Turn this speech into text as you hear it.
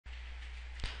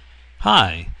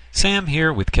Hi, Sam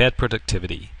here with CAD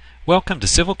Productivity. Welcome to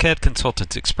Civil CAD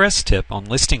Consultants Express tip on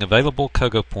listing available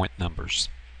Cogo point numbers.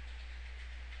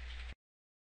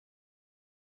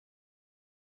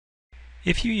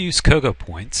 If you use Cogo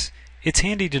points, it's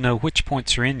handy to know which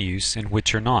points are in use and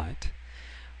which are not.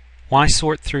 Why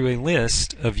sort through a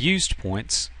list of used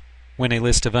points when a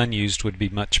list of unused would be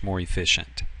much more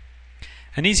efficient?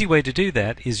 An easy way to do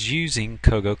that is using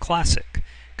Cogo Classic.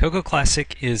 Cogo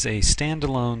Classic is a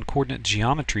standalone coordinate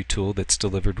geometry tool that's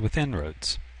delivered with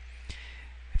InRoads.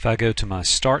 If I go to my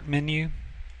Start menu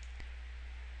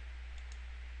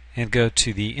and go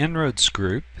to the InRoads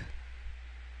group,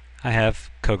 I have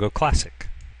Cogo Classic.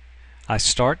 I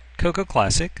start Cogo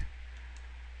Classic,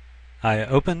 I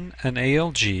open an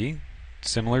ALG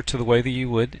similar to the way that you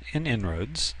would in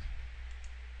InRoads,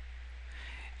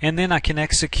 and then I can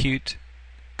execute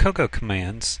Cogo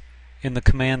commands in the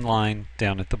command line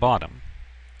down at the bottom.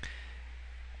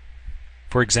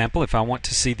 For example, if I want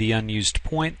to see the unused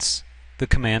points, the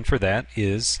command for that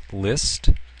is list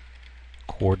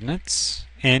coordinates,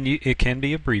 and it can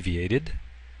be abbreviated.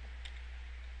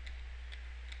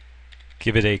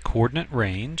 Give it a coordinate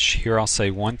range. Here I'll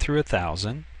say 1 through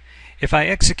 1,000. If I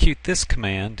execute this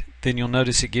command, then you'll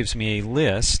notice it gives me a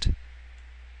list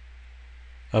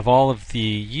of all of the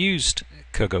used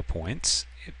Cogo points,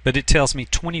 but it tells me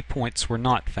 20 points were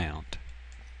not found.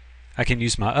 I can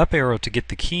use my up arrow to get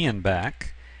the key-in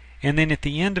back, and then at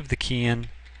the end of the key-in,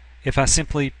 if I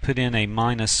simply put in a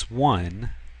 -1,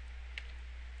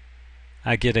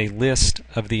 I get a list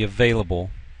of the available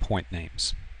point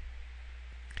names.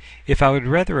 If I would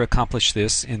rather accomplish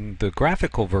this in the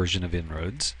graphical version of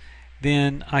InRoads,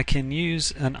 then I can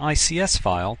use an ICS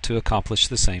file to accomplish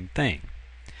the same thing.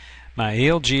 My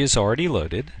ALG is already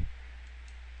loaded,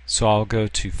 so I'll go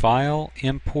to File,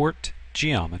 Import,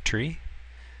 Geometry,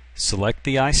 select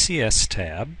the ICS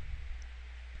tab,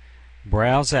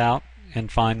 browse out and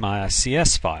find my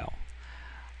ICS file.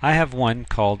 I have one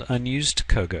called Unused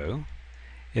Cogo.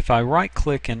 If I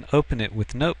right-click and open it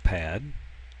with Notepad,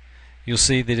 you'll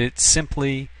see that it's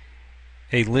simply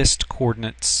a list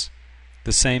coordinates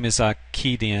the same as I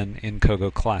keyed in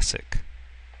Cogo Classic.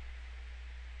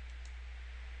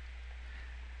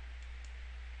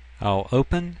 I'll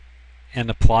open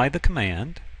and apply the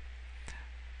command,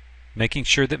 making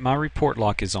sure that my report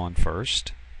lock is on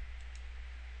first.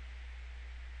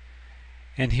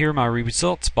 And here my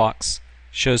results box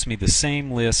shows me the same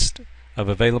list of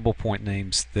available point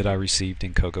names that I received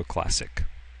in Cogo Classic.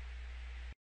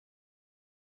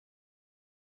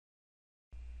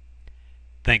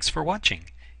 Thanks for watching.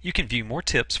 You can view more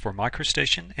tips for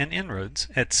MicroStation and InRoads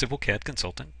at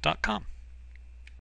civilcadconsultant.com.